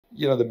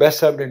the best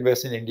time to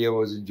invest in India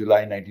was in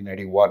July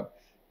 1991,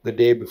 the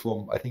day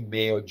before, I think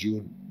May or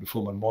June,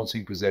 before Manmohan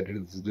Singh presented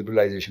his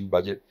liberalization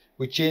budget,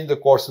 which changed the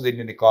course of the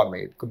Indian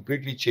economy. It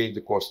completely changed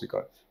the course of the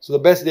economy. So the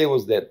best day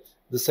was then.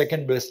 The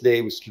second best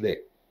day was today.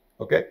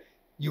 Okay,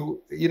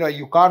 you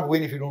can't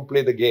win if you don't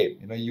play the game.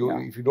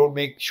 If you don't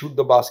shoot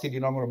the basket,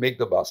 you're not going to make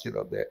the basket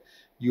out there.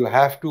 You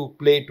have to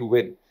play to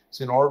win.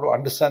 So in order to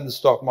understand the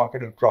stock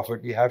market and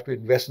profit, you have to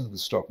invest in the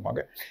stock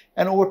market,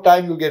 and over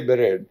time you'll get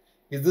better at it.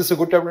 Is this a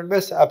good time to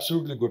invest?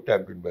 Absolutely a good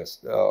time to invest.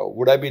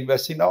 Would I be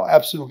investing now?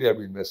 Absolutely, I'd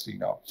be investing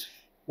now.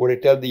 Would I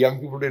tell the young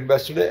people to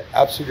invest today?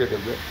 Absolutely, I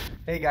tell them.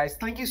 Hey guys,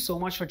 thank you so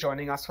much for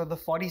joining us for the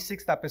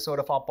 46th episode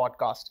of our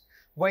podcast.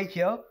 We're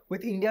here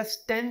with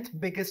India's 10th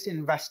biggest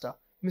investor,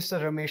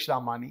 Mr. Ramesh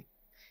Damani.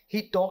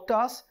 He talked to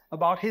us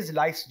about his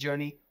life's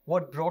journey,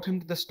 what brought him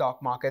to the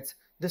stock markets,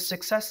 the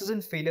successes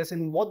and failures,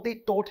 and what they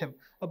taught him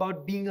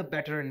about being a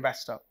better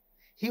investor.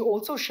 He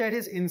also shared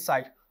his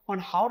insight on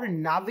how to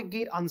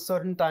navigate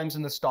uncertain times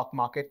in the stock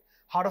market,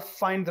 how to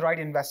find the right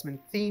investment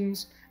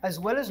themes, as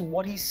well as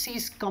what he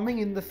sees coming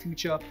in the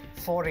future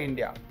for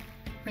India.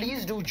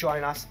 Please do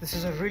join us. This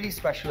is a really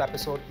special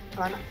episode,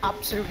 and I'm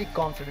absolutely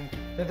confident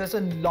that there's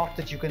a lot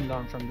that you can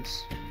learn from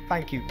this.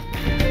 Thank you.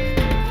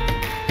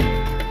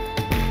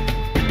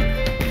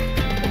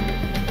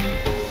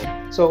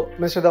 So,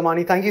 Mr.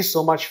 Damani, thank you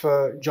so much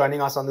for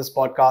joining us on this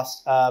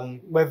podcast.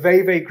 We're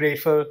very, very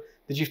grateful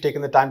that you've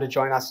taken the time to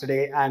join us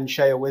today and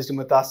share your wisdom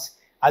with us.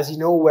 As you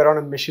know, we're on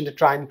a mission to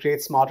try and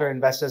create smarter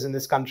investors in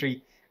this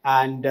country,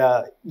 and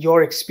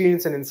your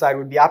experience and insight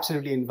would be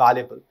absolutely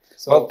invaluable.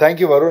 So, well, thank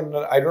you,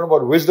 Varun. I don't know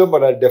about wisdom,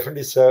 but I'll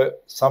definitely share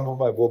some of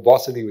my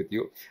verbosity with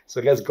you. So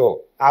let's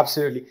go.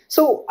 Absolutely.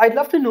 So I'd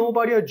love to know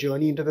about your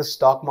journey into the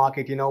stock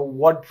market.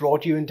 What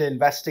brought you into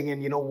investing,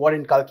 and what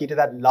inculcated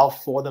that love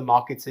for the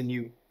markets in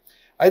you?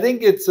 I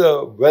think it's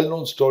a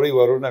well-known story,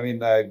 Varun. I mean,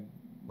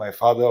 my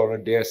father on a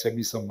dare sent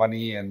me some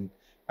money, and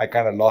I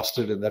kind of lost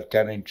it, and that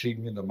kind of intrigued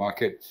me in the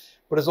market.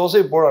 But it's also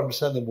important to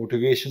understand the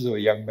motivations of a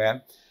young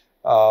man.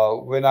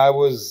 When I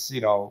was,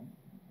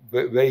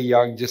 very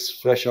young,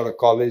 just fresh out of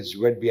college,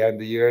 wet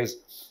behind the ears,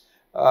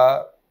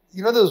 there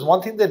was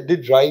one thing that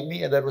did drive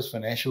me, and that was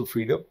financial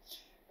freedom.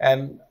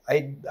 And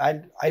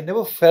I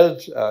never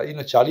felt,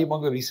 Charlie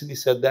Munger recently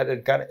said that,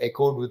 and kind of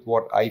echoed with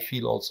what I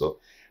feel also.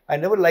 I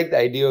never liked the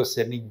idea of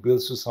sending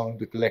bills to someone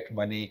to collect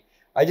money.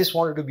 I just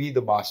wanted to be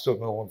the master of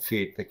my own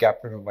fate, the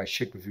captain of my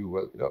ship, if you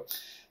will.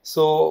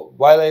 So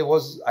while I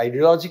was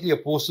ideologically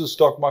opposed to the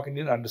stock market,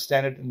 didn't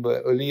understand it in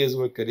the early years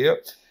of my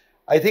career,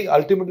 I think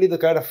ultimately the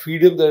kind of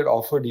freedom that it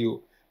offered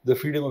you, the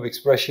freedom of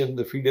expression,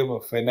 the freedom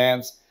of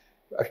finance,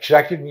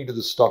 attracted me to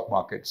the stock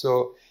market.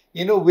 So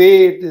in a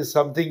way, it is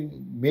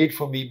something made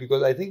for me,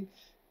 because I think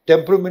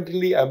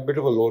temperamentally, I'm a bit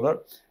of a loner.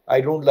 I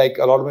don't like,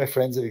 a lot of my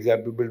friends, for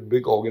example, build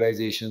big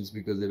organizations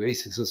because they're very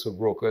successful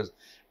brokers,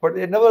 but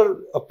it never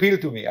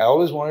appealed to me. I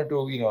always wanted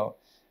to,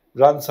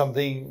 run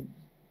something,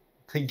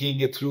 thinking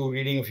it through,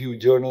 reading a few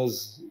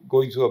journals,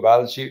 going through a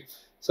balance sheet.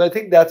 So I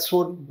think that's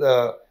what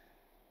the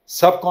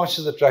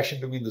subconscious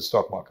attraction to me in the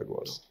stock market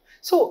was.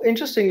 So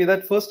interestingly,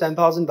 that first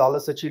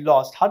 $10,000 that you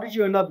lost, how did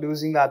you end up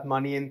losing that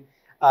money? And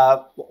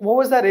what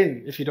was that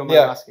in, if you don't mind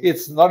asking?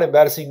 It's not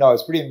embarrassing now.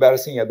 It's pretty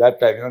embarrassing at that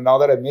time. Now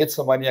that I made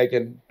some money, I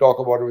can talk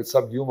about it with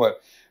some humor.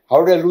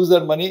 How did I lose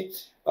that money?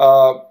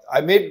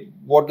 I made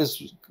what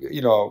is,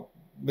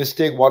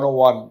 mistake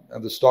 101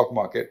 in the stock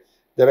market,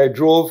 that I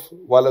drove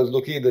while I was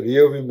looking at the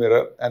rear view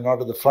mirror and not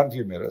at the front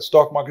view mirror.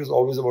 Stock market is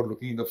always about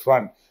looking in the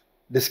front,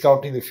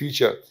 discounting the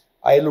future.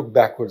 I look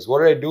backwards. What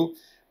did I do?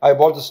 I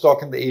bought the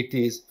stock in the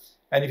 80s.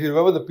 And if you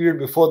remember, the period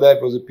before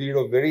that was a period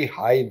of very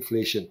high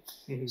inflation.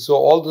 Mm-hmm. So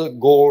all the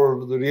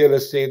gold, the real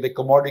estate, the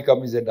commodity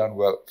companies had done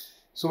well.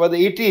 So by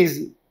the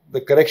 80s, the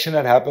correction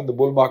had happened, the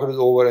bull market was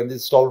over, and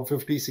it's down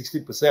 50,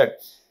 60%.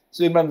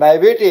 So in my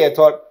naivety, I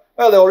thought,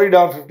 well, they're already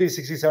down 50,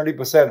 60,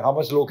 70%. How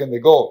much low can they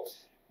go?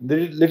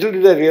 Little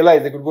did I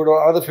realize they could go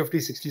down another 50,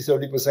 60,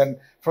 70%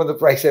 from the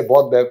price I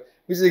bought them,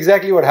 which is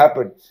exactly what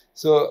happened.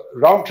 So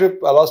round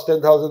trip, I lost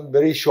 10,000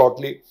 very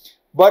shortly.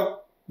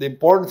 But the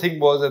important thing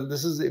was, and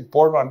this is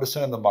important to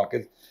understand in the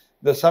market,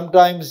 that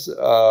sometimes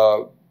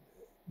that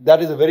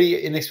is a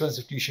very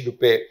inexpensive tuition to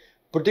pay,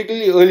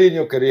 particularly early in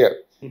your career.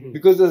 Mm-hmm.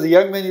 Because as a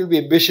young man, you'll be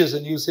ambitious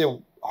and you'll say,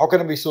 how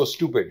can I be so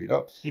stupid,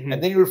 Mm-hmm.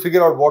 And then you'll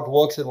figure out what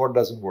works and what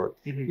doesn't work,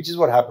 mm-hmm. which is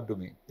what happened to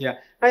me. Yeah.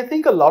 I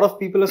think a lot of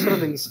people are sort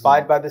of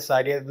inspired by this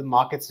idea that the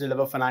markets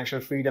deliver financial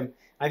freedom.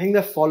 I think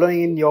they're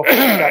following in your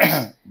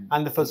footsteps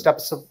and the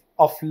footsteps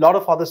of a lot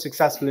of other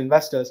successful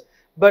investors.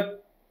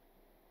 But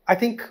I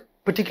think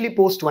particularly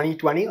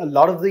post-2020, a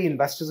lot of the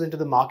investors into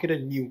the market are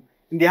new.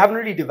 And they haven't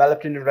really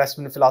developed an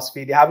investment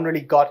philosophy. They haven't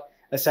really got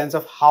a sense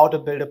of how to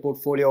build a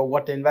portfolio or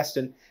what to invest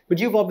in. But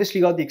you've obviously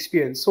got the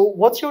experience. So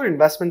what's your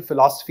investment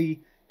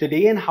philosophy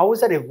today, and how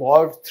has that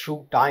evolved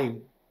through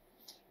time?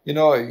 I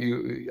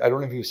don't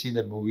know if you've seen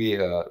that movie,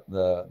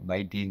 the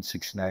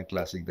 1969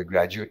 classic, The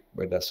Graduate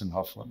by Dustin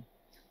Hoffman.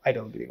 I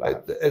don't believe I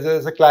have.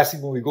 It's a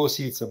classic movie. Go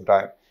see it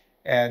sometime.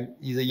 And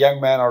he's a young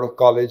man out of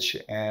college,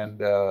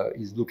 and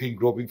he's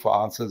groping for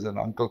answers. And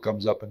uncle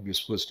comes up and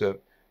whispers to him,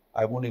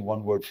 I have only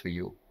one word for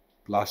you: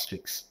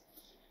 plastics.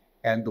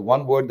 And the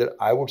one word that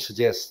I would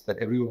suggest that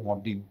everyone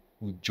wanting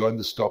to join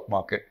the stock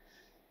market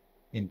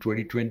in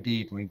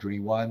 2020,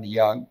 2021,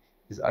 young,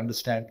 is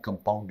understand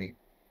compounding.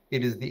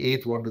 It is the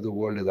eighth wonder of the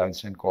world, as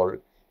Einstein called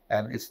it.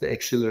 And it's the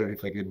accelerator,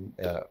 if I can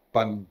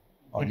pun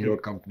on your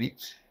company,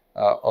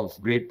 of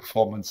great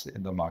performance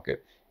in the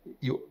market.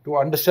 To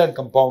understand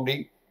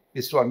compounding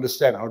is to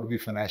understand how to be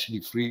financially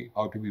free,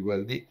 how to be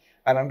wealthy,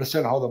 and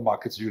understand how the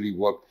markets really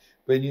work.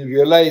 When you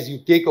realize you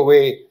take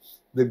away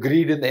the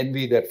greed and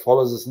envy that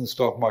follows us in the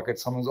stock market,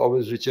 someone's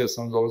always richer,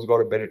 someone's always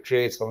got a better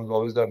trade, someone's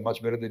always done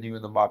much better than you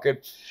in the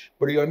market.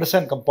 But you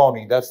understand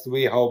compounding. That's the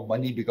way how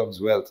money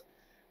becomes wealth.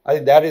 I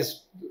think that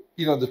is,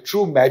 the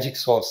true magic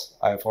sauce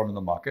I have found in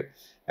the market.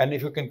 And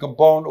if you can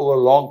compound over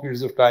long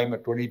periods of time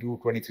at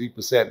 22,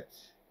 23%,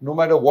 no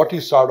matter what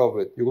you start off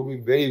with, you're going to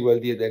be very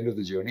wealthy at the end of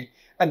the journey.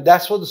 And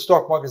that's what the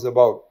stock market is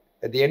about.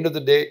 At the end of the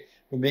day,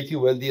 to make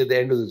you wealthy at the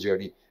end of the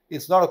journey.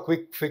 It's not a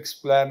quick fix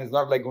plan. It's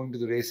not like going to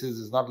the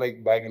races. It's not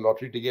like buying a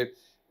lottery ticket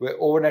where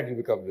overnight you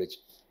become rich.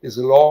 It's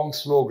a long,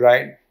 slow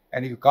grind.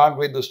 And if you can't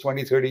wait those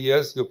 20, 30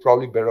 years, you're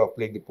probably better off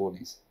playing the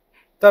ponies.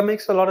 That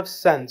makes a lot of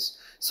sense.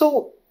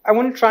 So I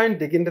want to try and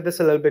dig into this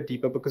a little bit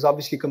deeper, because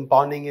obviously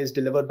compounding is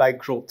delivered by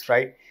growth,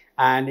 right?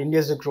 And India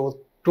is a growth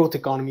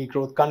economy,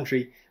 growth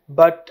country.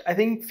 But I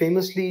think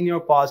famously in your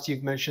past,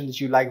 you've mentioned that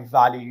you like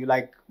value. You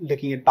like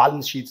looking at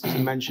balance sheets, as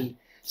you mentioned.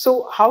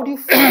 So how do you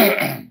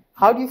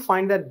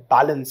find that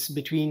balance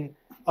between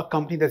a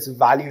company that's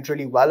valued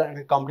really well and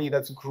a company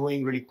that's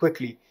growing really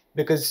quickly?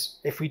 Because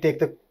if we take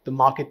the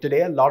market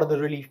today, a lot of the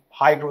really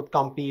high growth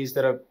companies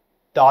that are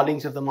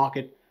darlings of the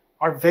market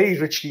are very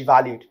richly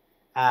valued.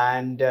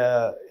 And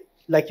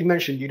like you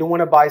mentioned, you don't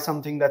want to buy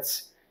something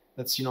that's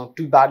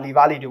too badly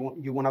valued.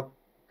 You want to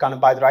kind of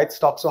buy the right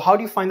stock. So how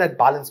do you find that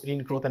balance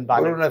between growth and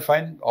value? Well, I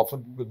find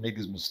often people make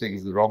this mistake.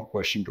 It's the wrong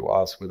question to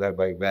ask, whether I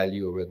buy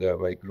value or whether I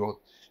buy growth.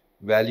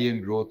 Value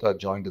and growth are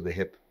joined to the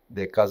hip.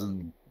 They're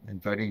cousins, in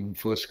fact, even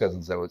first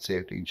cousins, I would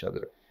say, to each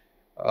other.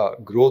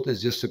 Growth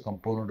is just a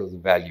component of the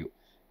value.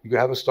 You could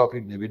have a stock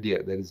in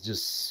NVIDIA that is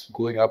just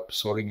going up,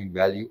 soaring in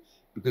value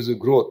because of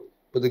growth,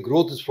 but the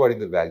growth is providing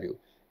the value.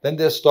 Then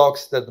there are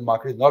stocks that the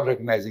market is not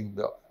recognizing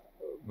the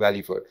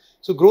value for.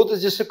 So growth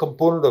is just a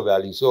component of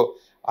value. So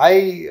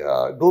I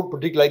don't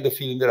particularly like the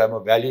feeling that I'm a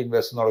value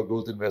investor, not a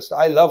growth investor.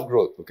 I love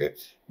growth, okay?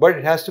 But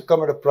it has to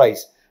come at a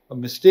price. A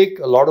mistake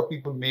a lot of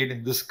people made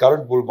in this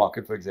current bull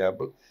market, for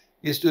example,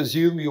 is to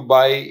assume you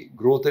buy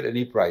growth at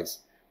any price,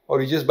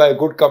 or you just buy a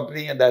good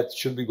company and that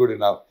should be good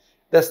enough.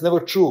 That's never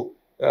true.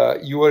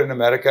 You were in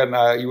America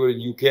and you were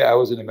in UK, I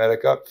was in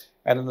America.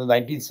 And in the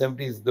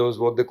 1970s, there was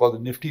what they call the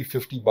Nifty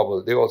 50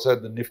 bubble. They also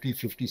had the Nifty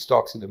 50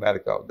 stocks in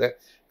America out there.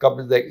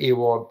 Companies like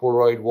Avon,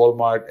 Polaroid,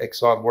 Walmart,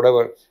 Exxon,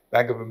 whatever,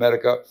 Bank of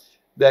America,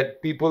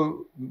 that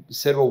people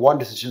said were one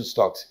decision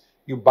stocks.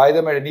 You buy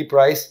them at any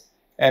price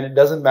and it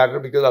doesn't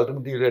matter because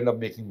ultimately you'll end up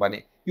making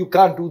money. You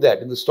can't do that.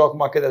 In the stock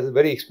market, that's a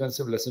very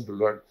expensive lesson to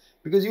learn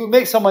because you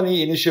make some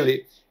money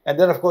initially. And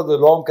then, of course, the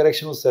long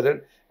correction will set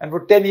in. And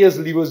for 10 years,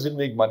 levers didn't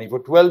make money. For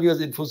 12 years,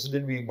 Infosys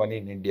didn't make money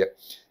in India.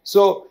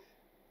 So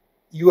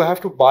you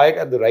have to buy it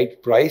at the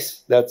right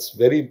price. That's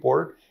very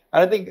important.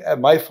 And I think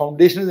my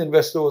foundation as an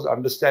investor was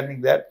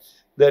understanding that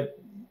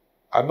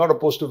I'm not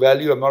opposed to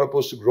value. I'm not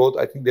opposed to growth.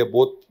 I think they're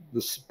both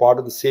part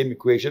of the same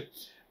equation.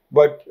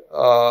 But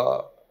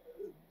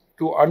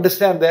to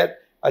understand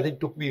that, I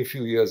think took me a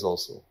few years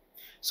also.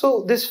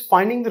 So this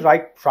finding the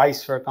right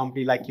price for a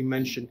company, like you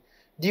mentioned,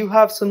 do you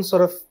have some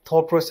sort of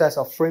thought process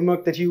or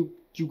framework that you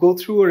go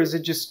through, or is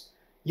it just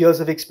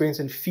years of experience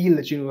and feel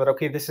that you know that,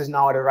 okay, this is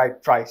now at a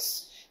right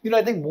price?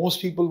 I think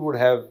most people would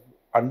have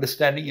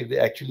understanding if they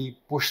actually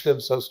push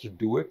themselves to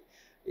do it.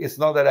 It's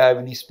not that I have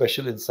any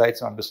special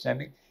insights or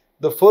understanding.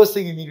 The first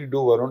thing you need to do,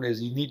 Varun,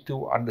 is you need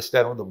to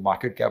understand what the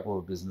market cap of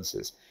a business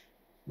is.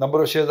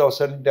 Number of shares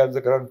outstanding times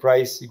the current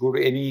price. You go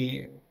to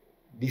any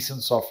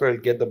decent software,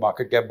 get the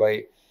market cap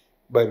by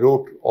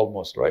rote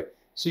almost, right?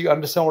 So you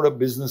understand what a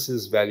business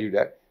is valued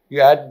at.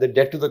 You add the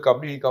debt to the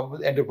company, you come up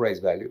with enterprise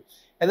value.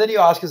 And then you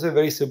ask yourself a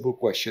very simple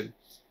question.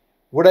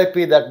 Would I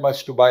pay that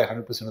much to buy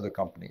 100% of the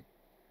company?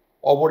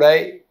 Or would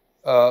I,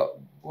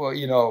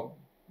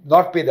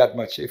 not pay that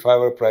much if I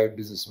were a private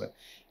businessman?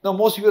 Now,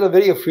 most people are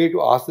very afraid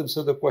to ask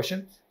themselves the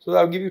question. So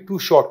I'll give you two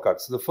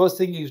shortcuts. The first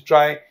thing is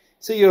try,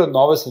 say you're a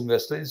novice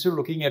investor, instead of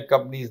looking at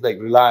companies like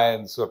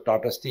Reliance or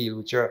Tata Steel,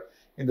 which are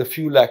in the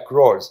few lakh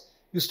crores,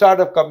 you start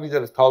up companies that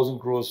are 1,000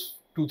 crores,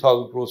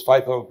 2,000 crores,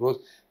 5,000 crores,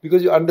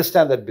 because you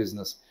understand that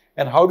business.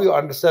 And how do you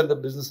understand the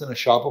business in a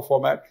sharper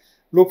format?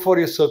 Look for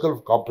your circle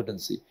of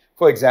competency.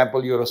 For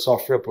example, you're a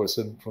software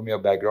person from your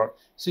background.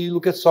 So you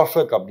look at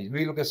software companies.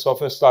 We look at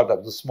software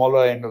startups, the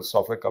smaller end of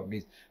software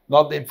companies,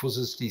 not the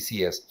Infosys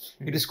TCS.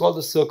 It is called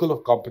the circle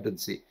of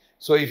competency.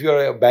 So if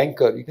you're a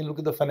banker, you can look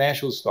at the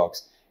financial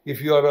stocks.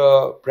 If you're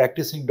a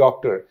practicing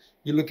doctor,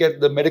 you look at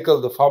the medical,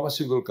 the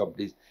pharmaceutical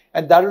companies.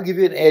 And that will give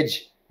you an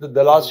edge that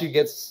Dalal Street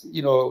gets,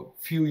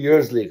 few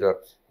years later.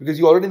 Because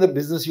you're already in the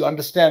business, you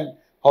understand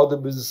how the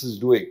business is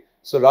doing.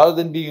 So rather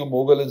than being a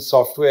mogul in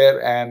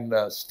software and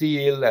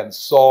steel and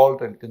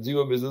salt and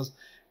consumer business,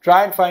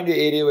 try and find your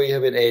area where you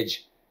have an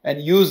edge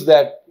and use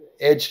that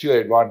edge to your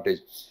advantage.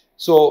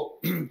 So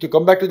to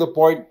come back to the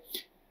point,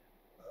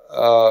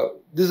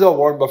 this is how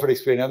Warren Buffett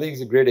explained. I think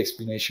it's a great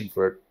explanation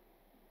for it.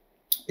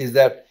 Is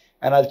that,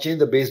 and I'll change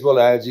the baseball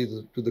analogy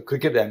to the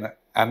cricket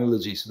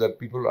analogy so that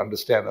people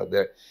understand out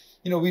there.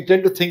 We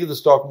tend to think of the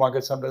stock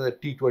market sometimes as a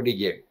T20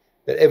 game,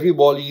 that every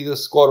ball you either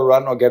score a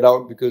run or get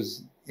out,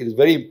 because it is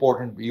very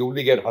important. You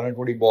only get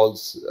 120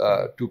 balls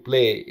to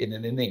play in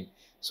an inning.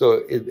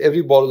 So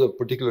every ball is of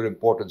particular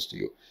importance to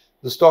you.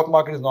 The stock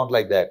market is not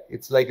like that.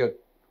 It's like a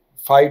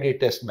 5-day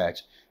test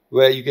match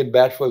where you can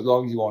bat for as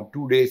long as you want,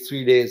 2 days,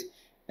 3 days.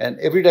 And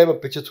every time a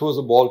pitcher throws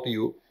a ball to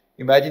you,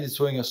 imagine he's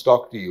throwing a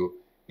stock to you.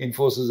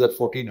 Infosys at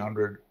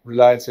 1400,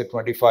 Reliance at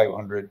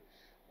 2500,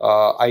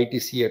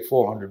 ITC at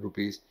 400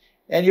 rupees.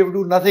 And you have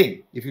to do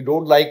nothing. If you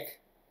don't like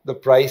the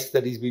price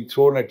that is being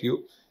thrown at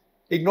you,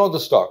 ignore the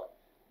stock.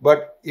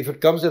 But if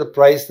it comes at a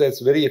price that's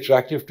very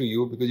attractive to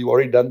you because you've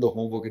already done the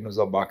homework in terms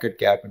of market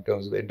cap, in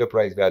terms of the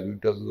enterprise value, in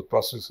terms of the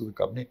prospects of the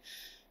company,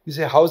 you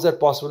say, how is that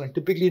possible? And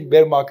typically in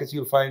bear markets,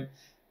 you'll find,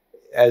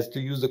 as to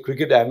use the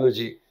cricket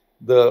analogy,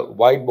 the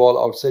white ball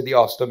outside the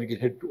off stump, you can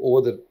hit over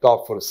the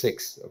top for a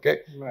 6, okay?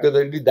 Right. Because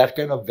there'll be that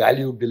kind of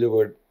value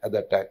delivered at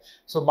that time.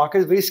 So market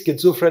is very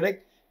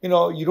schizophrenic.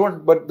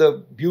 But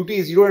the beauty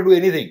is you don't have to do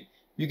anything.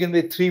 You can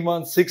wait 3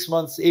 months, 6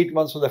 months, 8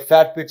 months for the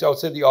fat pitch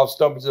outside the off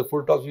stump, which is a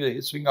full toss,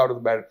 you swing out of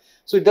the bat.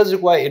 So it does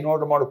require an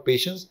enormous amount of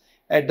patience,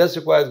 and it does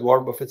require, as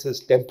Warren Buffett says,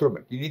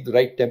 temperament. You need the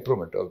right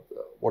temperament of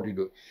what you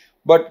do.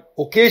 But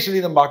occasionally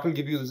the market will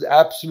give you this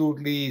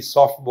absolutely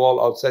soft ball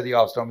outside the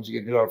off stump, which you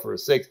can hit out for a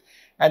 6.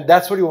 And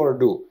that's what you want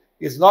to do.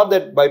 It's not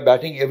that by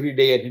batting every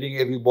day and hitting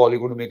every ball, you're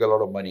going to make a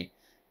lot of money.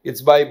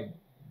 It's by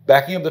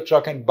backing up the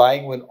truck and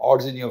buying when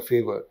odds in your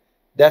favor.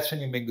 That's when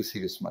you make the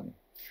serious money.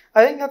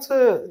 I think that's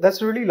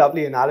a really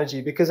lovely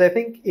analogy, because I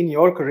think in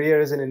your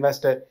career as an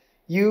investor,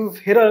 you've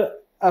hit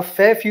a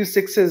fair few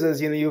sixes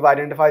as you've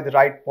identified the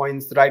right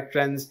points, the right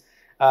trends.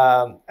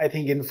 I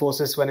think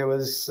Infosys, when it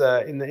was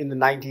in the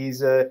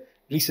 90s,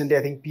 recently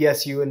I think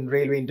PSU and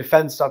railway and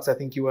defense stocks, I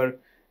think you were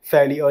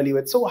fairly early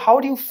with. So how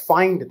do you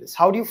find this?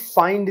 How do you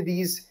find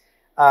these?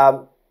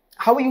 How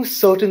are you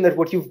certain that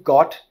what you've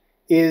got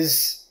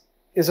is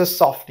a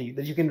softie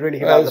that you can really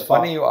hit out the park? It's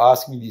funny you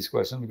ask me these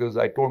questions, because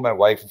I told my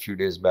wife a few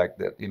days back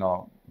that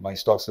my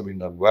stocks have been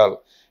done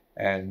well,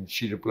 and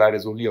she replied,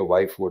 as only a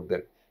wife would,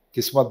 that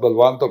Kismat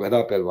Balwan to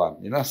Ghada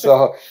Pelwan.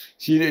 So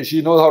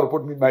she knows how to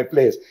put me in my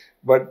place.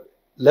 But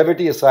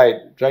levity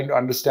aside, trying to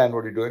understand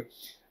what you're doing,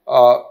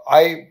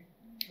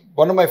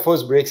 one of my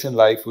first breaks in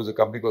life was a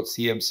company called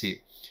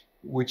CMC,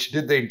 which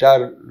did the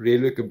entire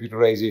railway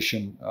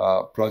computerization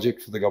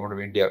project for the government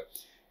of India.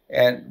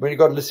 And when it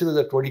got listed as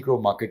a 20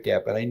 crore market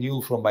cap, and I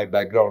knew from my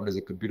background as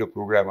a computer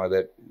programmer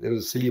that there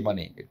was silly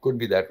money. It couldn't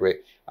be that way.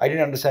 I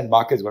didn't understand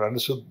markets, but I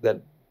understood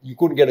that you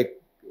couldn't get a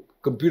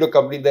computer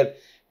company that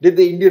did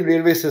the Indian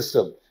railway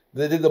system.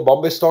 They did the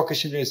Bombay Stock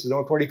Exchange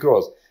system, 20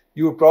 crores.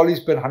 You would probably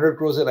spend 100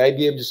 crores at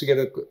IBM just to get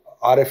an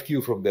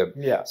RFQ from them.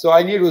 Yeah. So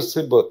I knew it was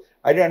simple.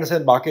 I didn't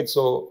understand markets,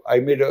 so I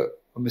made a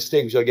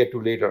mistake, which I'll get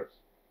to later.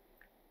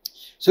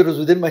 So it was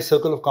within my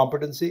circle of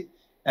competency,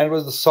 and it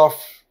was the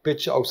soft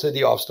pitch outside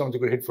the off stump you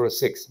could hit for a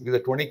 6. Because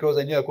at 20 crores,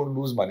 I knew I couldn't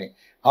lose money.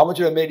 How much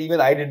I made,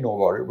 even I didn't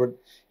know about it, but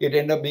it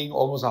ended up being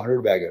almost a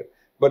 100-bagger.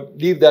 But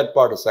leave that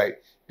part aside.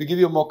 To give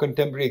you a more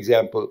contemporary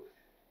example,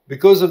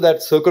 because of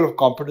that circle of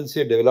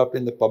competency I developed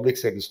in the public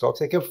sector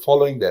stocks, I kept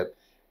following them.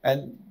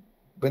 And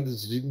when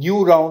this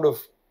new round of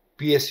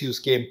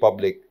PSUs came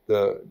public,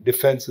 the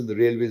defense and the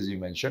railways you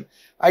mentioned,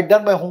 I'd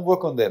done my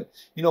homework on them.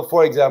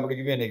 For example, to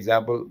give you an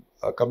example,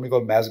 a company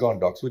called Mazgon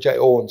Docks, which I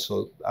own,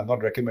 so I'm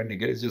not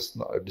recommending it. It's just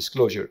a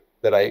disclosure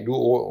that I do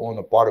own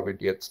a part of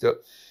it yet still.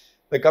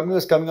 The company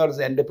was coming out as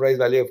an enterprise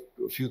value of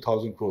a few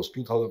thousand crores,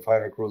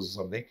 2,500 crores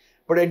or something.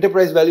 But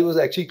enterprise value was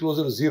actually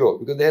closer to zero,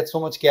 because they had so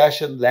much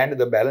cash and land in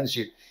the balance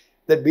sheet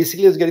that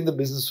basically I was getting the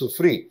business for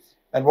free.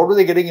 And what were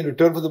they getting in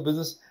return for the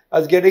business? I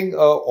was getting an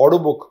order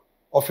book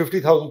of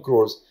 50,000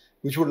 crores,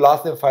 which would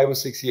last them 5 or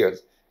 6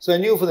 years. So I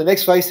knew for the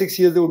next 5, 6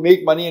 years, they would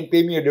make money and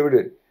pay me a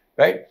dividend,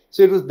 right?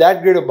 So it was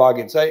that great a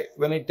bargain. So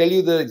when I tell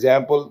you the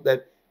example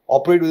that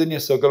operate within your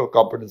circle of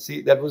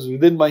competency, that was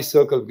within my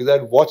circle, because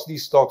I'd watched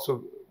these stocks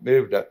for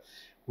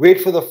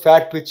wait for the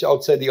fat pitch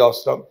outside the off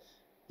stump.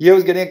 Here I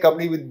was getting a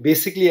company with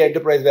basically an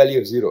enterprise value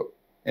of zero.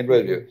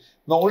 The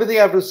only thing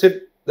I have to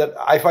sit that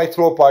if I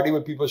throw a party,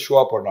 will people show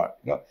up or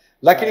not?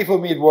 Luckily for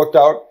me, it worked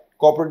out.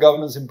 Corporate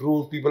governance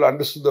improved, people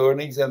understood the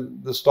earnings,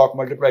 and the stock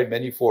multiplied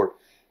many-fold.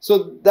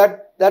 So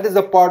that is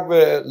the part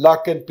where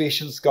luck and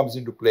patience comes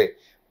into play.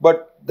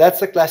 But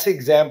that's a classic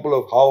example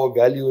of how a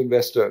value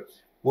investor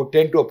would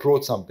tend to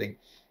approach something.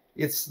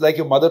 It's like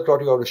your mother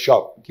taught you how to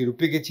shop. Ki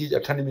rupee ki cheez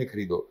 18 mein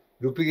kharido,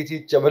 rupee ki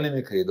cheez 54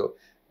 mein kharido.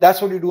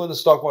 That's what you do in the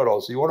stock market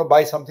also. You want to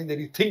buy something that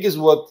you think is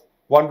worth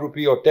 1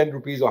 rupee or 10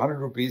 rupees or 100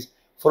 rupees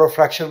for a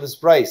fraction of its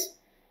price.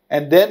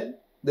 And then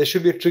there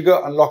should be a trigger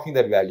unlocking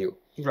that value.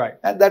 Right.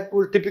 And that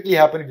will typically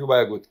happen if you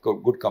buy a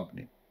good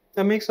company.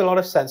 That makes a lot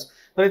of sense.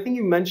 But I think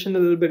you mentioned a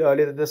little bit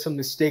earlier that there's some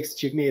mistakes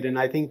that you've made, and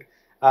I think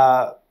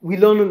we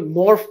learn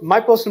more. My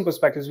personal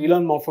perspective is we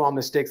learn more from our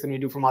mistakes than we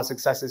do from our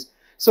successes.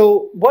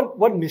 So,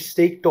 what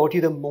mistake taught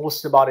you the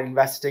most about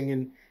investing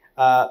and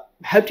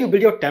helped you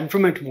build your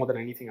temperament more than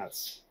anything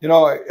else? You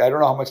know, I don't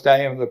know how much time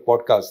I have in the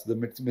podcast.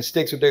 The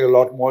mistakes would take a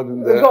lot more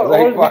than the we got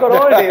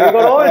all day. We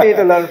got all day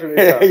to learn from you,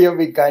 sir. You're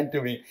being kind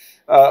to me.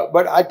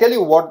 But I tell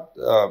you what,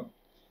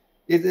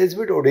 it's a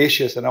bit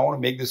audacious, and I want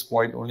to make this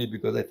point only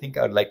because I think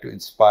I'd like to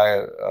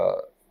inspire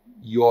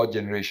your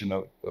generation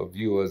of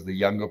viewers, the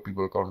younger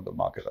people coming to the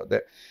market out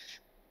there.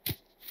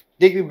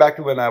 Take me back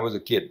to when I was a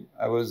kid.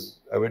 I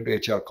went to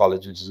HR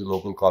college, which is a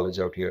local college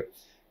out here,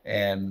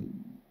 and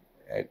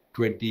at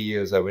 20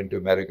 years I went to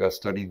America,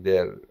 studied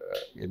there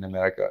in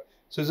America.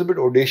 So it's a bit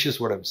audacious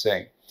what I'm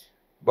saying,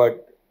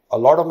 but a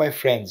lot of my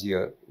friends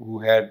here who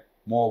had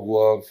more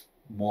verve,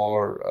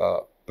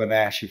 more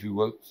panache, if you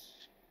will,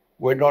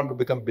 went on to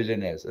become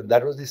billionaires, and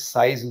that was the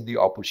size of the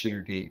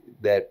opportunity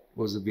that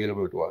was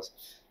available to us.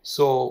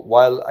 So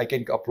while I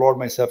can applaud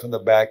myself in the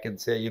back and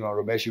say, you know,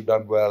 Ramesh, you've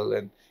done well,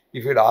 and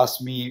if you'd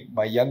asked me,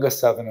 my younger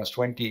self when I was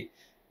 20,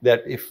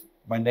 that if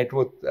my net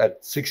worth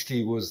at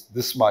 60 was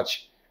this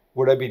much,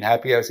 would I have been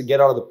happy? I said,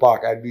 get out of the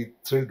park. I'd be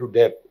thrilled to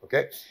death.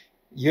 Okay.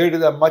 Here it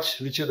is, I'm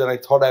much richer than I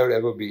thought I would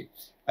ever be.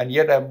 And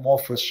yet I'm more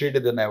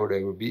frustrated than I would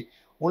ever be.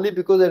 Only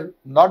because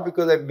not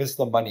because I miss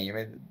the money. I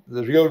mean,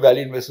 the real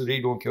value investors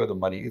really don't care about the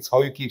money. It's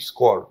how you keep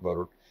score,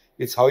 Varun.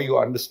 It's how you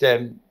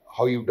understand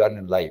how you've done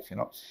in life, you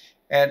know.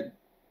 And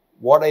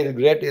what I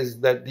regret is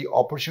that the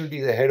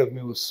opportunities ahead of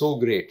me were so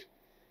great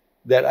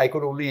that I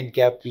could only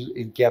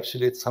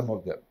encapsulate some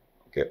of them.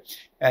 Okay.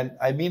 And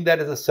I mean that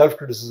as a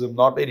self-criticism,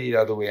 not any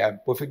other way. I'm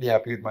perfectly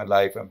happy with my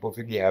life. I'm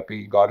perfectly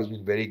happy. God has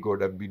been very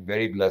good. I've been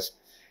very blessed.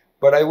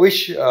 But I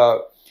wish I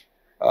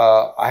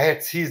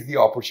had seized the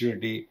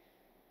opportunity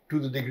to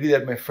the degree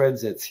that my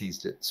friends had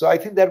seized it. So I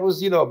think that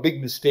was, you know, a big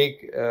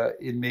mistake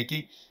in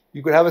making.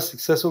 You could have a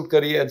successful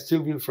career and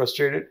still feel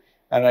frustrated.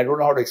 And I don't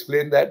know how to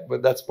explain that,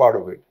 but that's part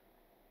of it.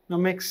 No,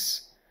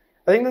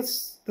 I think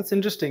that's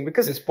interesting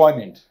because it's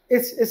poignant.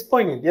 It's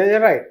poignant. Yeah, you're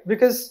right.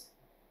 Because,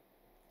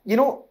 you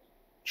know,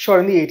 sure,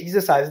 in the 80s,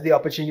 the size of the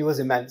opportunity was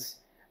immense.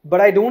 But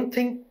I don't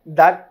think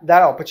that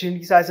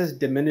opportunity size has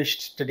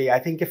diminished today. I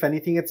think, if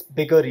anything, it's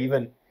bigger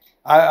even.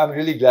 I'm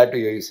really glad to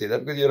hear you say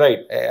that, because you're right,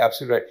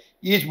 absolutely right.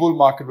 Each bull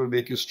market will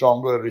make you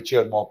stronger,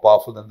 richer, and more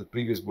powerful than the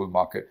previous bull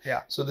market.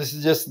 Yeah. So this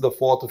is just the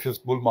fourth or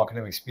fifth bull market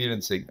I'm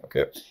experiencing,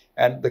 okay?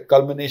 And the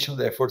culmination of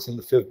the efforts in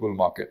the fifth bull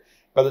market.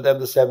 By the time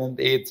the 7th,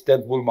 8th,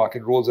 10th bull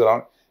market rolls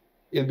around,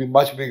 it'll be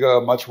much bigger,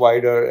 much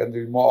wider, and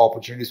there'll be more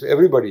opportunities for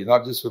everybody,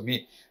 not just for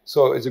me.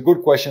 So it's a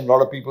good question. A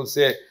lot of people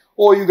say,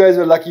 oh, you guys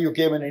are lucky you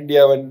came in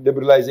India when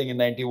liberalizing in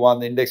 91,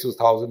 the index was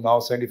 1,000, now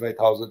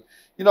 75,000.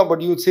 You know,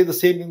 but you would say the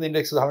same thing, the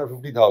index is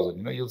 150,000.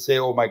 You know, you'll say,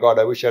 oh my God,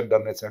 I wish I had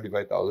done that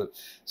 75,000.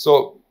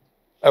 So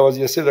I was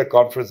yesterday at a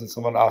conference and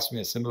someone asked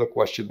me a similar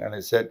question. And I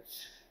said,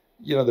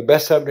 you know, the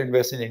best time to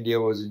invest in India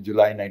was in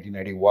July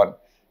 1991,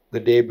 the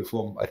day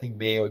before, I think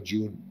May or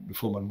June,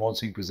 before Manmohan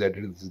Singh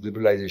presented his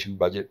liberalization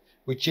budget,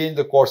 which changed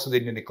the course of the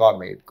Indian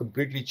economy. It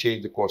completely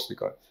changed the course of the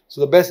economy. So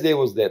the best day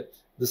was then.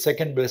 The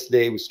second best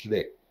day was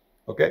today.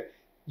 Okay.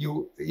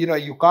 You know,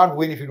 you can't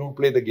win if you don't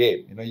play the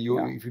game. You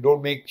know, if you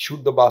don't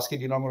shoot the basket,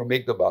 you're not going to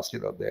make the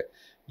basket out there.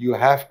 You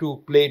have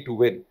to play to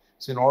win.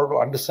 So in order to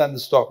understand the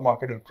stock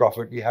market and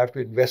profit, you have to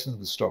invest in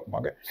the stock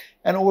market.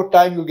 And over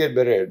time, you'll get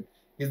better at it.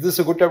 Is this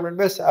a good time to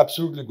invest?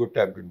 Absolutely a good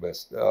time to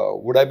invest.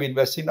 Would I be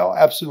investing now?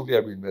 Absolutely,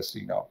 I'd be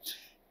investing now.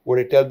 Would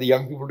I tell the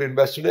young people to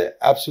invest today?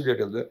 Absolutely, I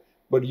tell them.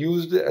 But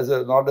used as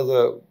not as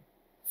a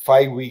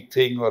 5-week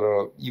thing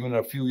or even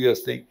a few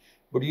years thing,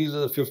 but use it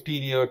as a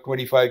 15-year,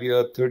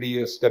 25-year,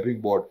 30-year stepping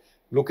board.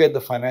 Look at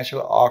the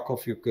financial arc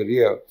of your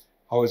career,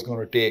 how it's going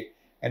to take.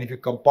 And if you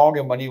compound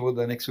your money over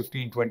the next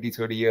 15, 20,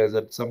 30 years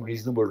at some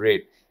reasonable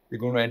rate, you're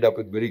going to end up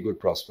with very good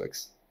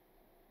prospects.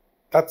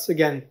 That's,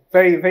 again,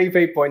 very, very,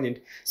 very poignant.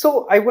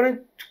 So I want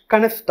to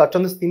kind of touch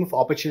on this theme of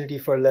opportunity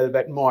for a little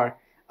bit more.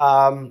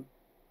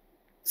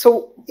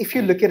 So if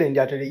you look at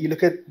India today, you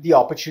look at the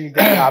opportunity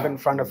that you have in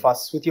front of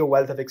us with your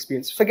wealth of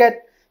experience.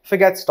 Forget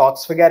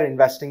stocks, forget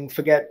investing,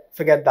 forget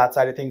that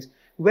side of things.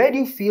 Where do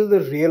you feel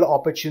the real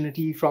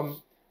opportunity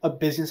from a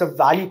business, a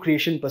value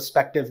creation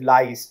perspective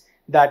lies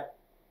that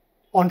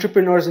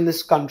entrepreneurs in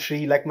this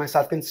country like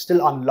myself can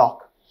still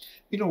unlock?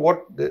 You know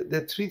what?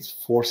 There are three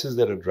forces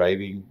that are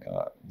driving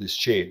this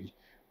change,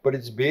 but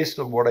it's based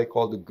on what I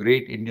call the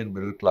great Indian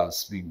middle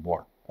class being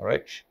born. All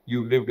right.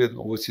 You lived in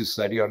overseas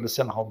society, you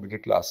understand how middle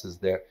class is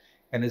there.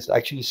 And it's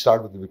actually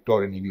started with the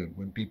Victorian England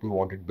when people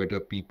wanted better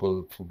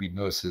people to be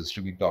nurses,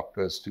 to be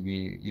doctors, to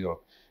be, you know,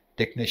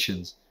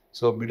 technicians.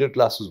 So middle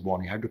class was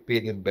born. You had to pay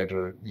them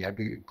better. You had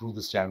to improve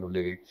the standard of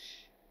living.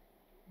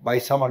 By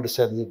some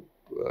understanding,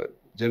 a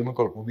gentleman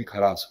called Bhumi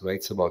Kharas who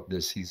writes about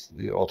this. He's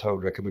the author I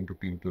would recommend to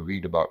people to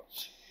read about.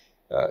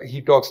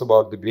 He talks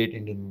about the great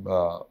Indian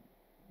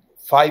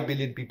 5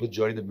 billion people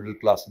join the middle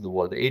class in the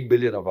world. The 8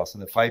 billion of us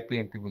and the 5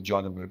 billion people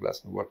join the middle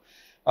class in the world.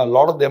 A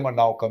lot of them are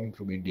now coming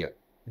from India.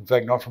 In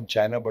fact, not from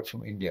China, but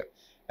from India.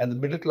 And the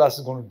middle class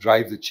is going to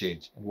drive the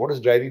change. And what is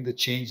driving the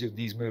change of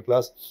these middle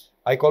class?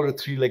 I call it a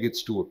three-legged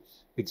stool.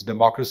 It's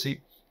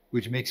democracy,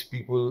 which makes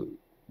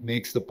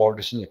the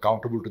politicians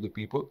accountable to the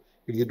people.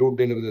 If they don't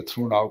deliver, they're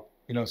thrown out.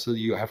 So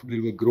you have to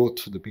deliver growth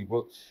for the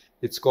people.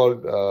 It's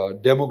called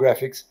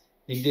demographics.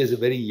 India is a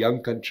very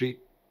young country,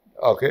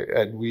 okay,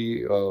 and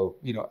we,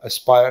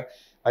 aspire.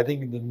 I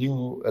think in the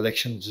new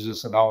elections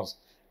just announced,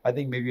 I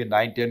think maybe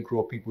 9-10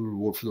 crore people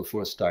will vote for the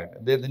first time.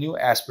 They're the new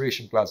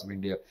aspiration class of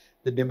India.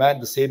 They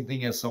demand the same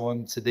thing as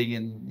someone sitting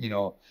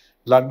in,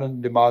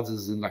 London demands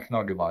as in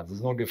Lucknow demands.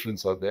 There's no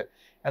difference out there.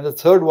 And the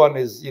third one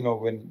is,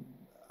 when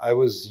I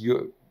was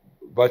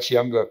much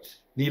younger,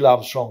 Neil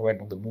Armstrong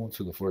went on the moon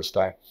for the first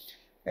time.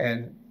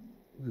 And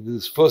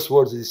his first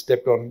words, he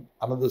stepped on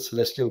another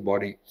celestial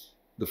body.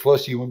 The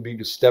first human being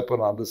to step on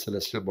another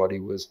celestial body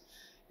was,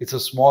 it's a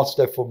small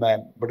step for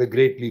man, but a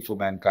great leap for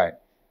mankind.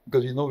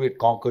 Because we had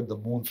conquered the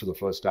moon for the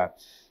first time.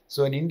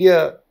 So in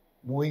India,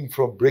 moving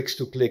from bricks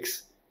to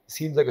clicks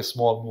seems like a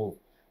small move,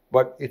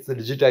 but it's the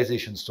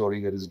digitization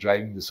story that is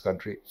driving this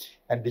country.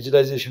 And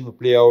digitization will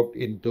play out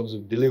in terms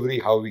of delivery,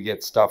 how we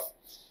get stuff,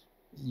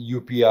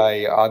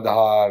 UPI,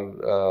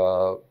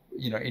 Aadhaar,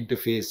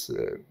 interface,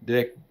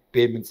 direct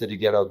payments that you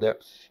get out there.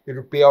 It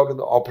will pay out in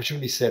the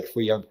opportunity set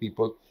for young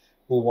people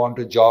who want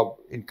a job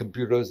in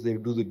computers. They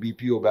do the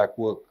BPO back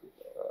work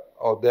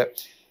out there.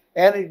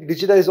 And it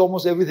digitizes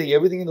almost everything.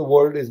 Everything in the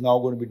world is now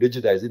going to be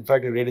digitized. In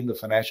fact, I read in the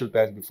Financial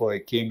Times before I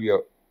came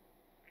here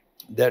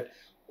that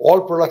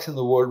all products in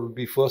the world will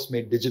be first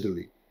made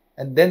digitally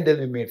and then they'll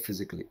be made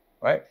physically,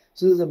 right?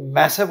 So there's a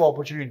massive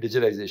opportunity in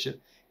digitization.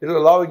 It will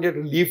allow India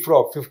to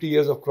leapfrog 50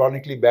 years of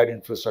chronically bad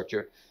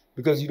infrastructure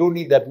because you don't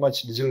need that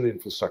much digital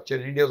infrastructure.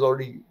 And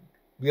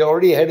we are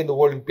already ahead in the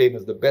world in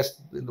payments, the best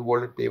in the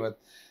world in payments,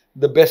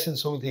 the best in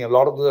so many things. A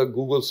lot of the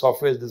Google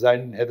software is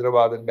designed in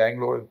Hyderabad and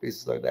Bangalore and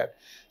places like that.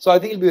 So I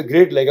think it'll be a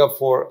great leg up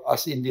for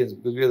us Indians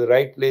because we are the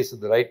right place at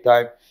the right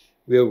time.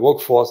 We are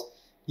workforce.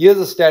 Here's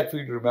a stat for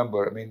you to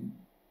remember. I mean,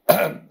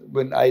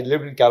 when I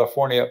lived in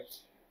California,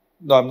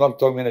 no, I'm not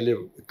talking when I live,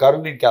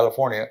 currently in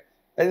California,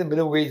 I think the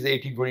minimum wage is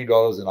 $18,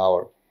 $20 an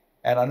hour.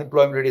 And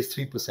unemployment rate is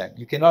 3%.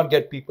 You cannot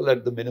get people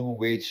at the minimum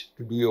wage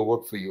to do your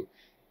work for you.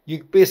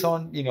 You pay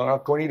someone,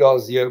 not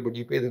 $20 a year, but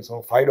you pay them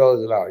some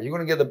 $5 an hour. You're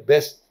going to get the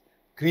best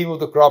cream of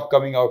the crop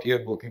coming out here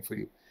and working for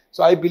you.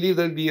 So I believe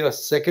there'll be a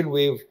second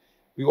wave.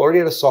 We've already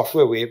had a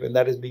software wave, and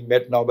that is being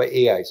met now by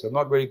AI. So I'm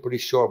not very pretty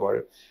sure about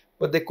it.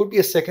 But there could be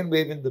a second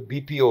wave in the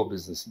BPO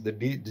business, the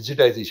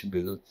digitization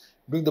business,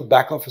 doing the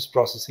back office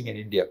processing in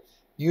India,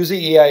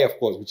 using AI, of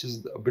course, which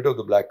is a bit of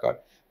the black card.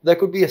 There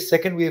could be a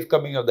second wave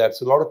coming of that.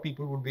 So a lot of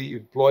people would be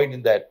employed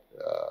in that,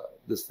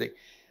 this thing.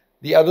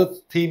 The other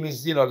theme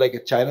is, like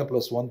a China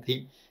plus one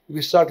theme. If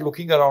we start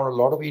looking around, a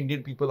lot of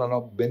Indian people are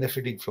now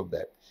benefiting from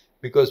that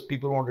because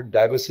people want to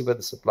diversify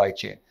the supply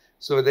chain.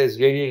 So whether it's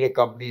radiator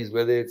companies,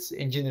 whether it's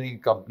engineering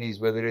companies,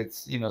 whether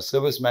it's,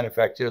 service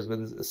manufacturers,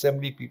 whether it's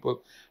assembly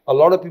people, a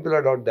lot of people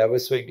are now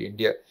diversifying to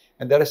India.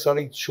 And that is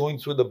starting showing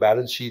through the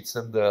balance sheets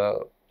and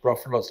the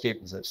profit and loss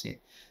statements I've seen.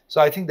 So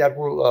I think that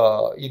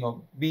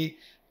will, be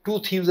two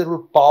themes that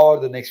will power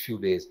the next few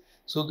days.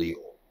 So the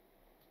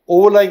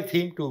overlying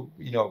theme to,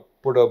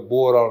 put a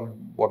bow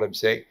around what I'm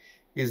saying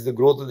is the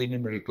growth of the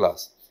Indian middle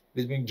class.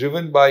 It's being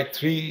driven by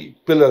three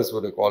pillars,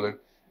 what they call it: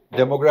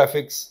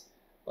 demographics,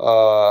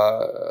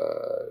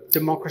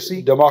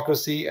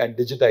 democracy, and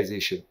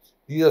digitization.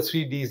 These are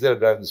three Ds that are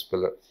driving this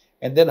pillar.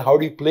 And then how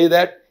do you play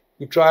that?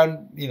 You try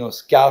and,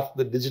 scalp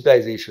the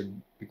digitization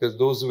because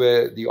those are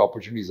where the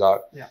opportunities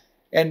are. Yeah.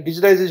 And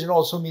digitization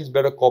also means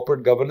better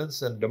corporate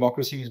governance, and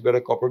democracy means better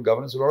corporate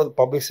governance. A lot of the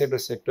public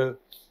sector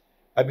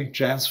have been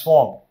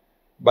transformed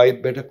by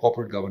better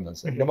corporate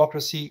governance. And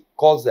democracy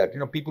calls that.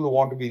 People who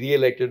want to be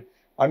re-elected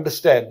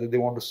understand that they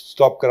want to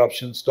stop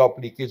corruption, stop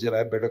leakage, and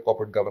have better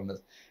corporate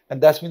governance.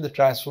 And that's been the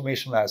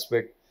transformational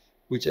aspect,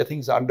 which I think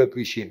is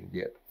underappreciated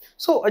yet.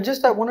 So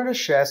I wanted to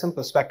share some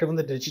perspective on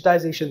the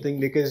digitization thing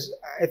because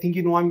I think,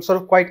 I'm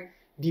sort of quite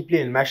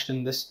deeply enmeshed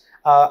in this.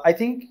 I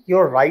think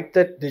you're right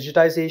that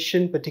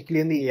digitization,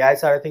 particularly in the AI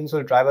side of things,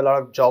 will drive a lot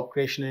of job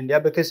creation in India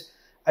because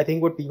I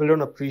think what people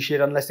don't appreciate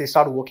unless they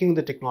start working with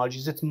the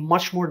technologies, it's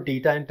much more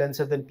data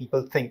intensive than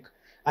people think.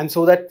 And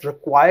so that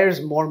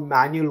requires more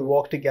manual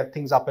work to get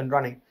things up and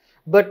running.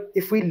 But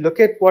if we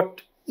look at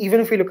even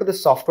if we look at the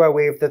software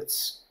wave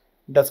that's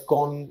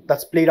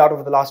played out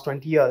over the last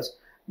 20 years,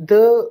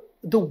 the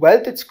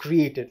wealth it's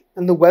created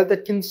and the wealth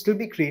that can still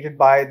be created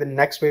by the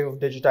next wave of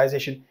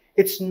digitization,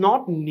 it's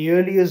not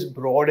nearly as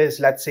broad as,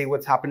 let's say,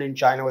 what's happened in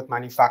China with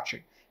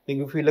manufacturing. I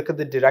think if we look at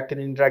the direct and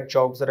indirect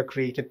jobs that are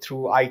created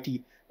through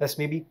IT, that's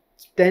maybe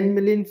 10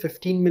 million,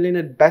 15 million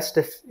at best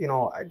if,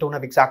 I don't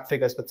have exact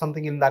figures, but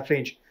something in that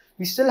range.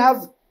 We still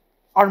have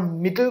our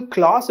middle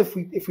class, if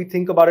we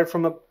think about it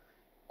from a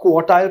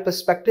quartile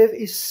perspective,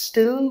 is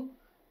still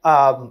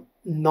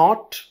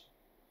not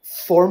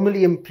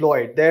formally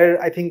employed. There,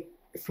 I think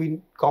if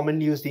we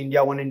commonly use the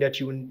India 1, India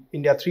 2, and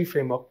India 3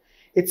 framework,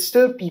 it's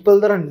still people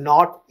that are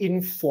not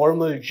in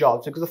formal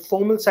jobs because the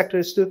formal sector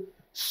is still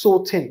so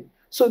thin.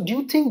 So do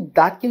you think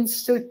that can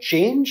still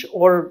change,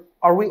 or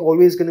are we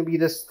always going to be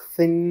this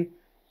thin,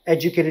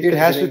 educated? It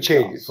has to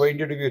considering change. class? For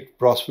India to be a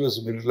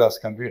prosperous middle class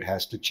country, it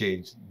has to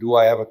change. Do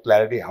I have a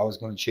clarity how it's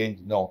going to change?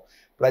 No.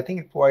 But I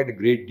think it provides a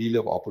great deal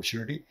of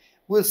opportunity.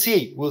 We'll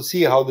see. We'll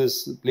see how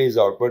this plays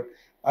out. But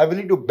I'm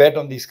willing to bet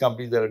on these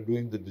companies that are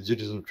doing the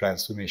digital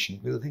transformation,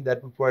 because I think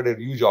that will provide a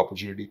huge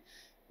opportunity.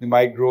 They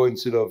might grow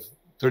instead of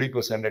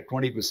 30% at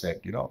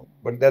 20%,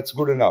 but that's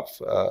good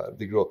enough.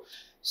 They grow.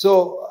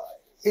 So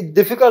it's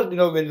difficult,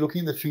 when looking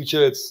in the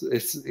future,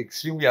 it's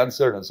extremely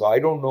uncertain. So I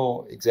don't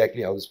know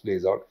exactly how this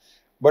plays out.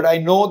 But I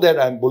know that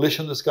I'm bullish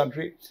on this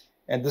country.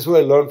 And this is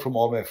what I learned from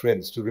all my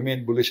friends, to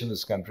remain bullish in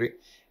this country.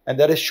 And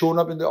that has shown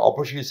up in the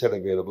opportunities that are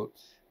available.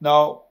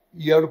 Now,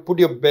 you have to put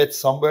your bets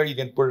somewhere. You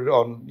can put it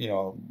on,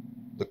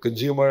 the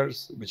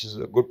consumers, which is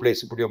a good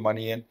place to put your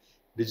money in.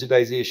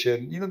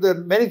 Digitization. There are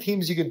many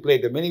themes you can play.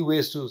 There are many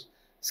ways to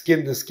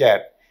skin this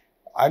cat.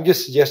 I'm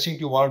just suggesting to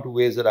you one or two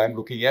ways that I'm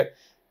looking at.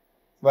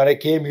 When I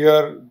came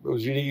here, I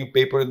was reading a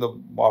paper in the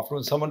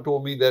afternoon. Someone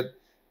told me that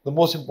the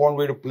most important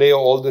way to play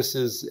all this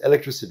is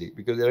electricity,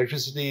 because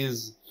electricity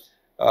is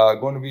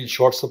going to be in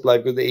short supply,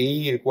 because the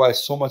AE requires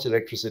so much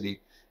electricity.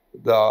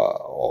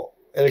 The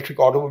electric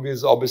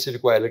automobiles obviously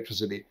require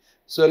electricity.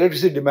 So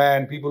electricity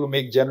demand, people who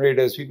make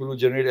generators, people who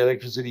generate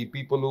electricity,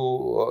 people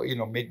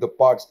who make the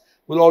parts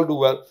will all do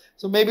well.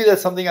 So maybe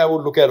that's something I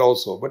would look at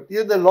also. But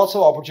there are lots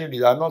of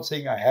opportunities. I'm not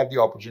saying I have the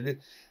opportunity,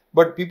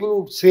 but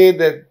people who say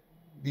that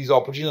these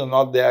opportunities are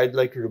not there, I'd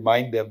like to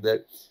remind them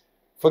that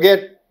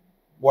forget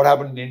what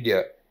happened in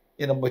India.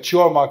 In a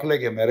mature market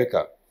like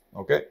America,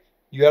 okay,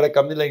 you had a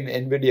company like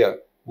NVIDIA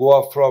go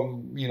up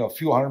from a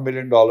few $100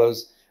 million.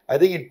 I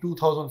think in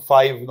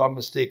 2005, if I'm not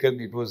mistaken,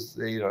 it was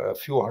a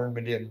few $100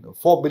 million,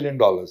 $4 billion.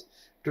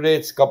 Today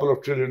it's a couple of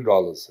 $1 trillion,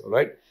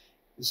 right?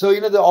 So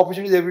the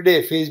opportunities every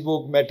day.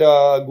 Facebook,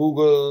 Meta,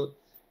 Google,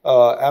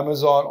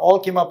 Amazon, all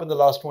came up in the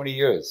last 20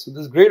 years. So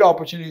there's great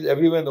opportunities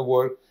everywhere in the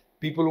world.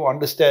 People who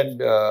understand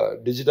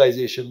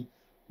digitization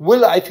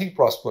will, I think,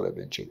 prosper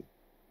eventually.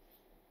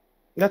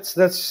 That's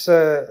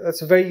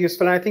very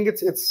useful, and I think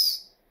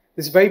it's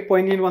very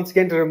poignant once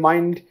again to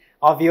remind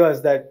our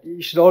viewers that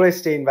you should always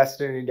stay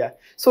invested in India.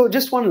 So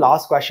just one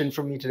last question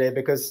from me today,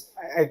 because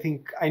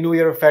I know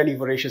you're a fairly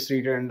voracious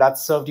reader, and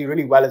that's served you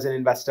really well as an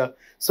investor.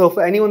 So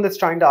for anyone that's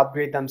trying to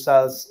upgrade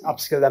themselves,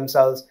 upskill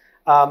themselves,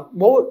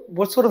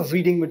 what sort of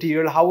reading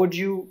material,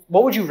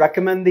 what would you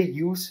recommend they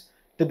use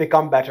to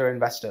become better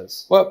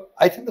investors? Well,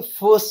 I think the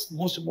first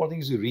most important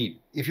thing is to read.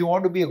 If you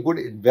want to be a good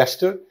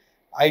investor,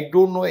 I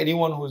don't know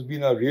anyone who's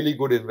been a really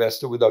good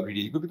investor without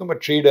reading. You could become a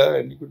trader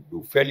and you could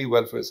do fairly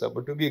well for yourself.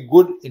 But to be a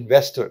good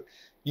investor,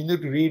 you need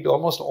to read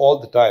almost all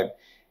the time.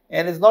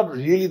 And it's not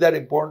really that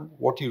important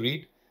what you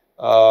read.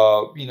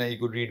 You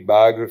could read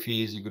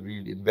biographies, you could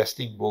read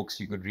investing books,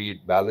 you could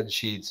read balance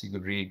sheets, you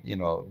could read,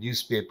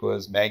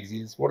 newspapers,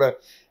 magazines, whatever.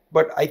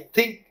 But I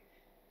think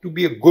to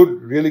be a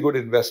really good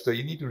investor,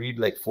 you need to read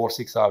like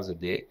 4-6 hours a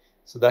day.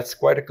 So that's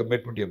quite a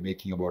commitment you're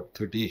making, about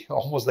 30,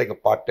 almost like a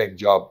part-time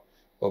job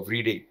of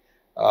reading.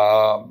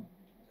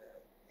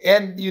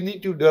 And you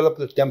need to develop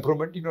the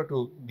temperament,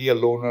 to be a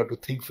loner, to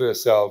think for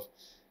yourself,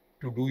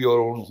 to do your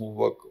own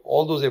homework.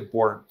 All those are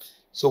important.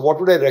 So what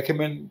would I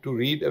recommend to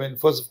read? I mean,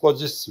 first, of course,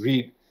 just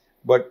read.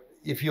 But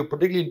if you're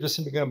particularly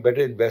interested in becoming a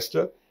better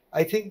investor,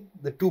 I think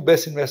the two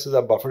best investors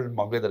are Buffett and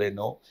Munger that I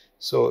know.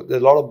 So there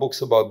are a lot of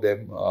books about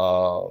them,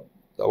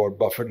 about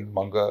Buffett and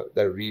Munger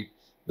that I read.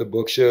 The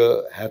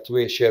Berkshire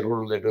Hathaway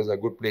shareholder letters are a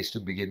good place to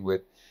begin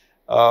with.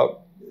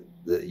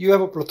 You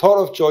have a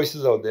plethora of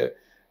choices out there.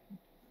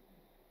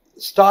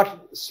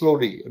 Start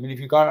slowly. I mean, if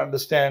you can't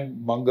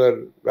understand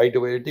Munger right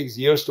away, it takes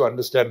years to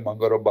understand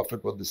Munger or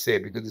Buffett what they say,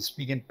 because they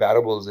speak in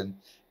parables, and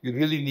you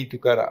really need to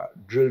kind of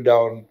drill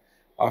down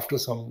after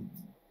some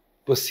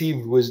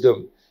perceived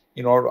wisdom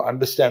in order to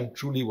understand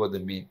truly what they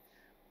mean.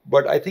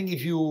 But I think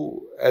if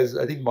you, as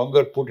I think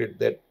Munger put it,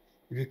 that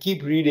if you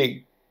keep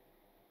reading,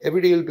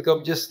 every day you'll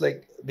become just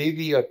like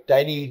maybe a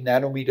tiny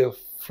nanometer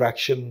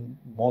fraction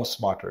more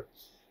smarter.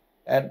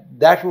 And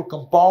that will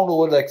compound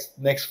over the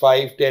next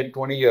 5, 10,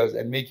 20 years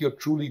and make you a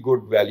truly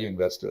good value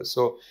investor.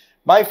 So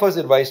my first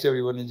advice to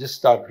everyone is just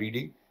start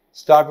reading.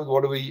 Start with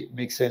whatever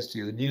makes sense to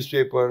you. The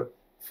newspaper,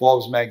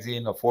 Forbes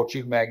magazine or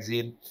Fortune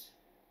magazine,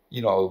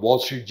 Wall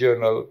Street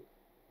Journal,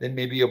 then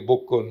maybe a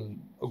book on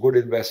a good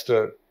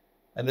investor,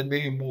 and then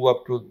maybe move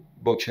up to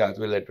Berkshire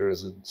Hathaway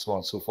letters and so on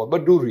and so forth.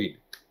 But do read.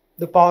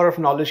 The power of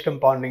knowledge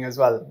compounding as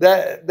well.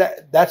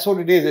 That's what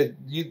it is.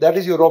 That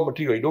is your raw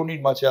material. You don't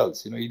need much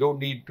else. You don't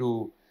need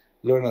to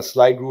learn a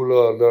slide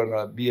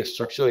ruler, be a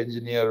structural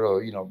engineer,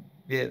 or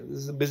this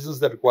is a business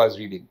that requires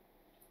reading.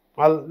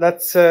 Well,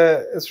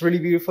 it's really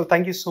beautiful.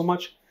 Thank you so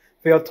much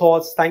for your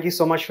thoughts. Thank you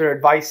so much for your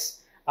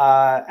advice,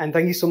 and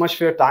thank you so much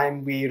for your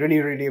time. We really,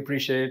 really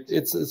appreciate it.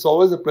 It's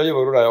always a pleasure,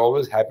 Varun. I'm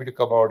always happy to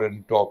come out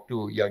and talk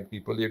to young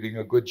people. You're doing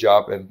a good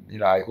job,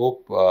 and I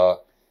hope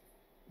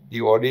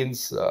the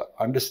audience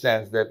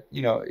understands that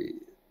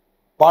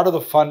part of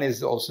the fun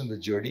is also in the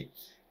journey.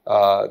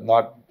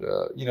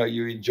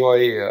 You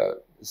enjoy.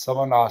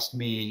 Someone asked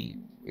me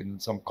in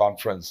some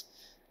conference,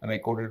 And I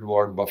quoted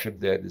Warren Buffett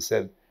there. They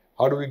said,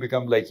 how do we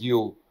become like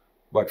you,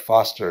 but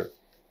faster?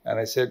 And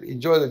I said,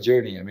 enjoy the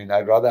journey. I mean,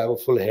 I'd rather have a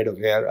full head of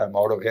hair. I'm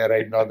out of hair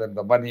right now than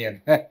the money.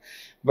 And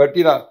but,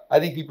 I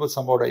think people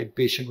somewhat are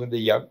impatient when they're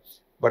young.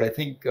 But I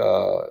think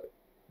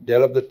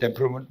develop the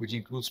temperament, which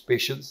includes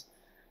patience.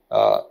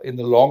 In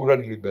the long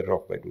run, you'll be better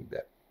off by doing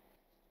that.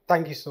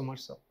 Thank you so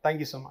much, sir. Thank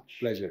you so much.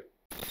 Pleasure.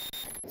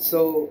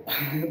 So,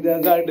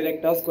 there's our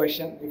director's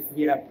question, if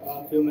we have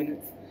a few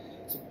minutes.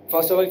 So,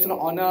 first of all, it's an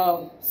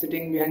honor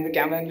sitting behind the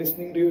camera and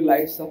listening to you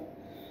live, sir.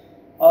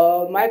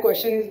 My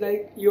question is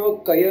like,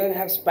 your career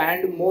have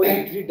spanned more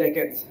than 3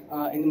 decades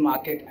in the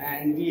market,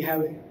 and we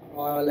have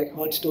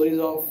heard stories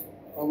of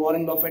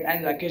Warren Buffett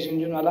and Rakesh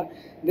Jhunjhunwala.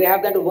 They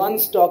have that one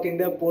stock in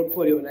their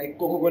portfolio, like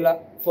Coca-Cola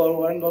for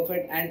Warren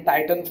Buffett and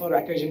Titan for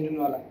Rakesh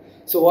Jhunjhunwala.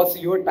 So, what's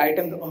your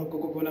Titan or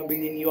Coca-Cola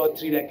been in your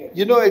 3 decades?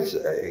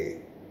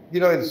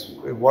 It's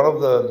one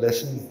of the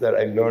lessons that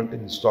I learned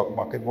in the stock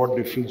market. What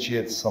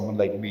differentiates someone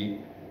like me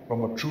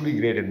from a truly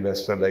great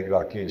investor like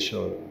Rakesh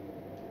or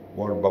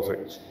Warren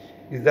Buffett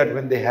is that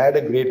when they had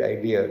a great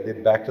idea, they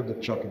backed up the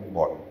truck and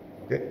bought.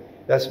 Okay,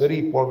 that's very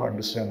important to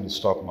understand in the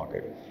stock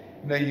market.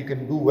 You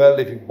can do well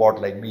if you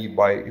bought like me,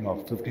 buy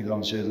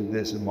 50,000 shares of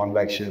this and 1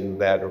 lakh shares of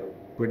that, or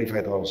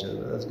 25,000 shares.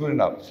 That's good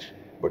enough.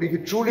 But if you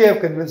truly have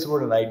convinced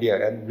about an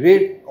idea, and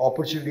great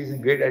opportunities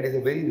and great ideas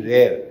are very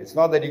rare. It's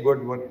not that you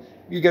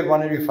get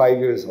one every 5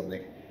 years or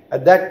something.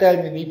 At that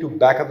time, you need to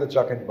back up the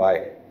truck and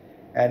buy.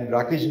 And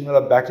Rakesh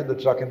Jhunjhunwala backed up the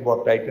truck and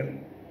bought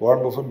Titan.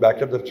 Warren Buffett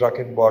backed up the truck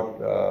and bought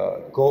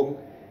Coke.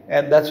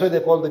 And that's why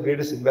they're called the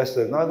greatest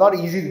investors. Now, it's not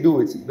easy to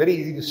do. It's very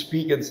easy to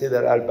speak and say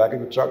that I'll back up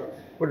the truck.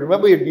 But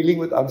remember, you're dealing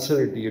with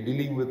uncertainty. You're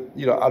dealing with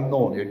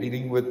unknown. You're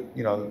dealing with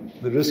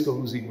the risk of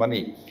losing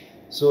money.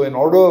 So in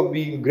order to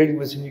be a great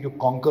investor, you need to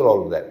conquer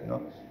all of that.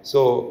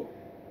 So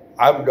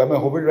am I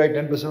hoping to write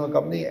 10% of a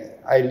company?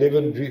 I live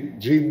and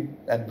dream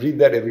and breathe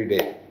that every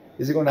day.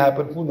 Is it going to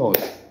happen? Who knows?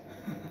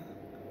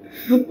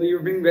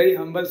 You've been very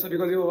humble, sir,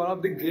 because you're one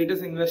of the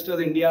greatest investors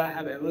India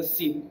have ever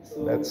seen.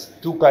 So that's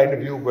too kind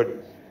of you, but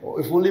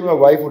if only my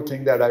wife would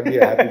think that, I'd be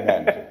a happy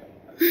man.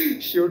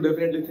 She would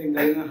definitely think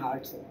that in her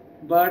heart, sir.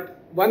 But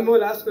one more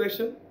last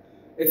question.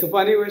 It's a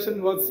funny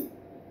question. What's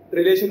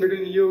relation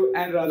between you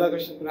and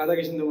Radhakishan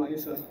Damani,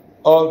 sir?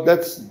 Oh,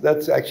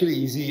 that's actually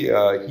easy.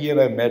 He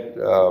and I met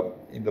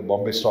in the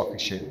Bombay Stock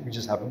Exchange. We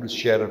just happen to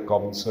share a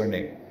common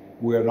surname.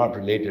 We are not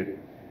related.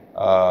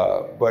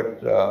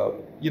 But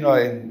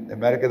in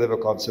America, they have a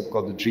concept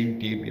called the Dream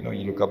Team.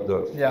 You look up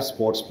the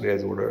sports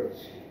players, whatever.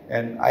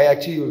 And I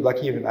actually was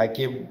lucky when I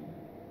came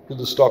to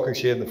the stock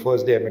exchange. The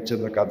first day I met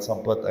Chandrakant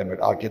Sampath, I met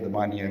R.K.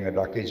 Damani, I met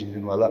Rakesh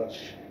Jhunjhunwala,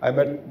 I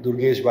met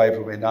Durgesh Bhai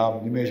from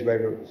Enam, Nimesh Bhai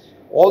from...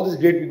 All these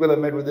great people I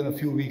met within a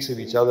few weeks of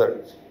each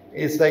other.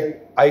 It's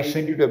like I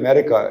sent you to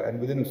America, and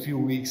within a few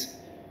weeks,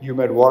 you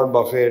met Warren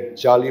Buffett,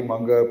 Charlie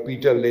Munger,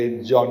 Peter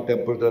Lynch, John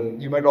Templeton.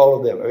 You met all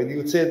of them. I mean, you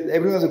would say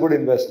everyone's a good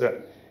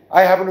investor.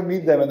 I happened to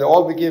meet them, and they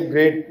all became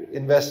great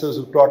investors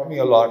who taught me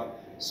a lot.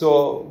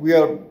 So we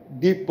are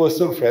deep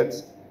personal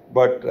friends.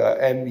 But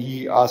and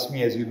he asked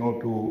me, as you know,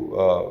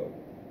 to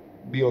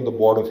be on the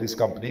board of his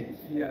company,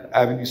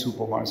 Avenue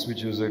Supermarts,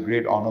 which was a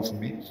great honor for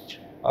me.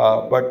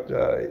 But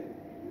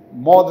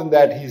more than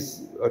that,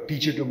 he's a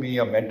teacher to me,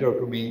 a mentor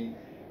to me,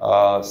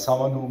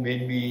 someone who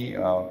made me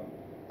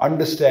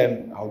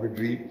understand how to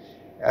dream.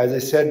 As I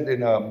said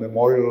in a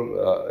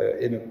memorial,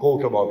 in a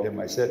quote about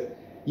him, I said,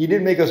 he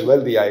didn't make us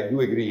wealthy. I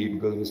do agree,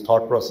 because of his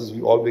thought process,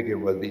 we all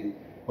became wealthy.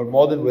 But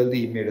more than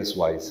wealthy, he made us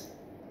wise.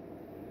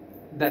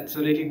 That's a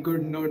really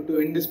good note to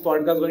end this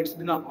podcast, but it's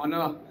been an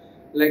honor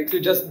to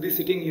just be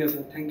sitting here,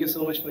 sir. Thank you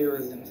so much for your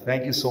wisdom, sir.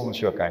 Thank you so much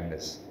for your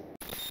kindness.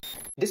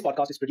 This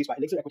podcast is produced by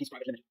Elixir Equities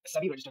Private Limited, a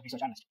SEBI registered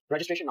research analyst.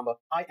 Registration number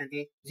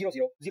INA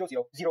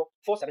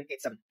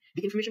 00004787.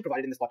 The information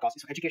provided in this podcast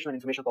is for educational and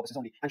informational purposes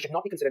only and should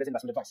not be considered as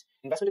investment advice.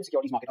 Investment in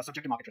securities market are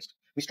subject to market risk.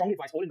 We strongly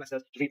advise all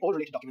investors to read all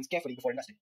related documents carefully before investing.